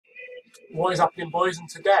What is happening, boys? And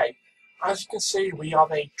today, as you can see, we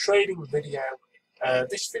have a trading video.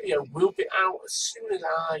 This video will be out as soon as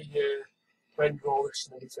I render all this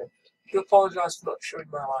and everything. I do apologise for not showing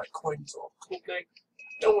my coins or club name.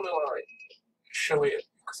 I don't want to show it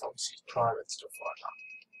because obviously it's private and stuff like that.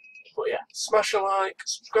 But yeah, smash a like,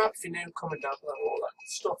 subscribe if you're new, comment down below, all that good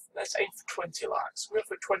stuff. Let's aim for 20 likes. We're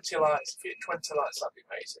for 20 likes. If you hit 20 likes, that'd be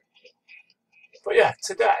amazing. But yeah,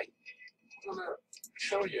 today I'm going to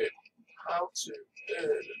show you how to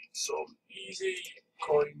earn some easy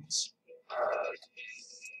coins and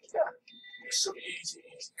yeah, some easy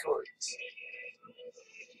coins.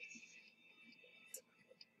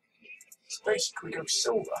 So basically we go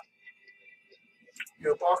silver, you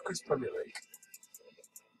go Barclays Premier League,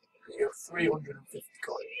 and you go 350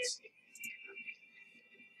 coins.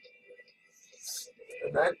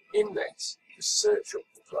 And then in this, just search up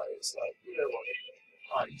the players, like, you know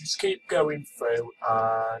what, you just keep going through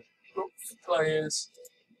and look for players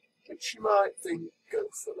which you might think go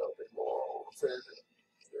for a little bit more than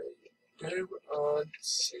they do, and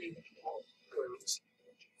see what goes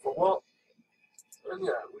for what. And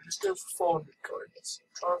yeah, we'll just go for 400 coins.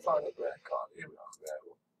 Try and find a rare card. Here we are, rare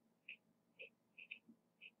one.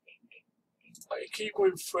 You keep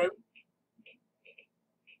going through.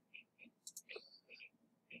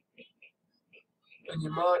 And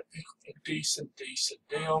you might pick up a decent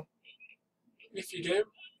deal. If you do,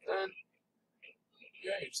 then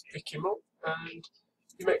yeah, you just pick him up and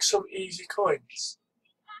you make some easy coins.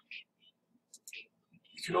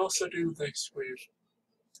 You can also do this with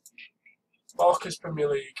Barclays Premier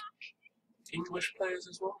League English players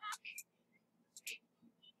as well.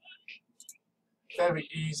 Very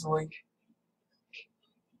easily.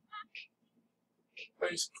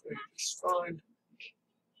 Basically, just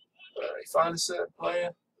find a certain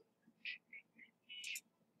player,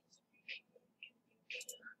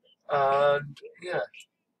 and yeah,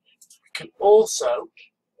 we can also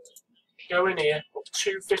go in here, put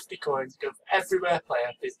 250 coins, go for every rare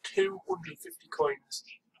player, there's 250 coins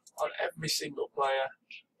on every single player,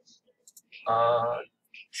 and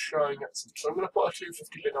try and get some. So I'm going to put a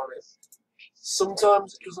 250 bid on it.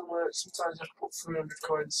 Sometimes it doesn't work, sometimes you have to put 300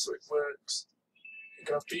 coins so it works. You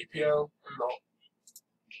can have BPL and not.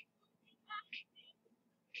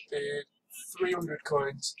 Did 300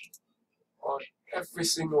 coins on every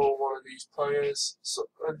single one of these players, so,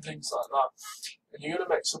 and things like that. And you're going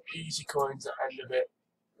to make some easy coins at the end of it.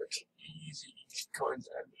 Make some easy coins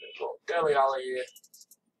at the end of it. Look, Dele Alli here.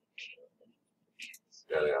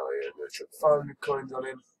 Dele Alli here. I'm going to chuck 500 coins on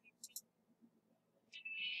him.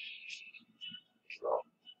 So,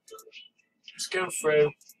 just go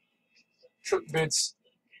through, chuck bids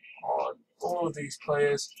on all of these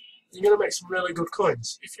players. You're going to make some really good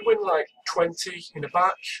coins. If you win like 20 in a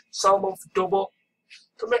batch, sell them for double, you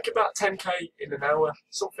can make about 10k in an hour,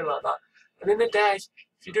 something like that. And in a day,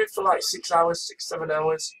 if you do it for like 6 hours, 6-7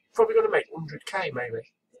 hours, you're probably going to make 100k maybe.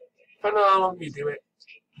 Depending on how long you do it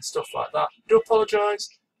and stuff like that. I do apologise,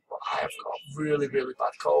 but I have got a really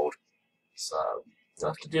bad cold, so I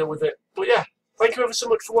have to deal with it. But yeah, thank you ever so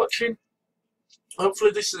much for watching.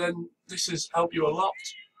 Hopefully this has helped you a lot.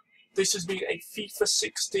 This has been a FIFA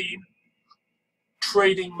 16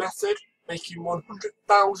 trading method, making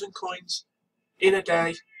 100,000 coins in a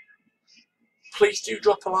day. Please do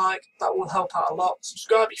drop a like, that will help out a lot.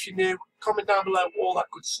 Subscribe if you're new, comment down below, all that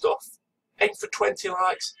good stuff. Aim for 20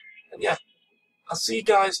 likes, and yeah, I'll see you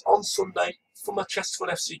guys on Sunday for my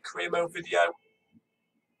Chesterfield FC career mode video.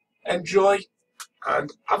 Enjoy,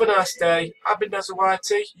 and have a nice day. I've been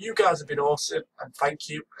Nazawati, you guys have been awesome, and thank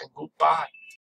you, and goodbye.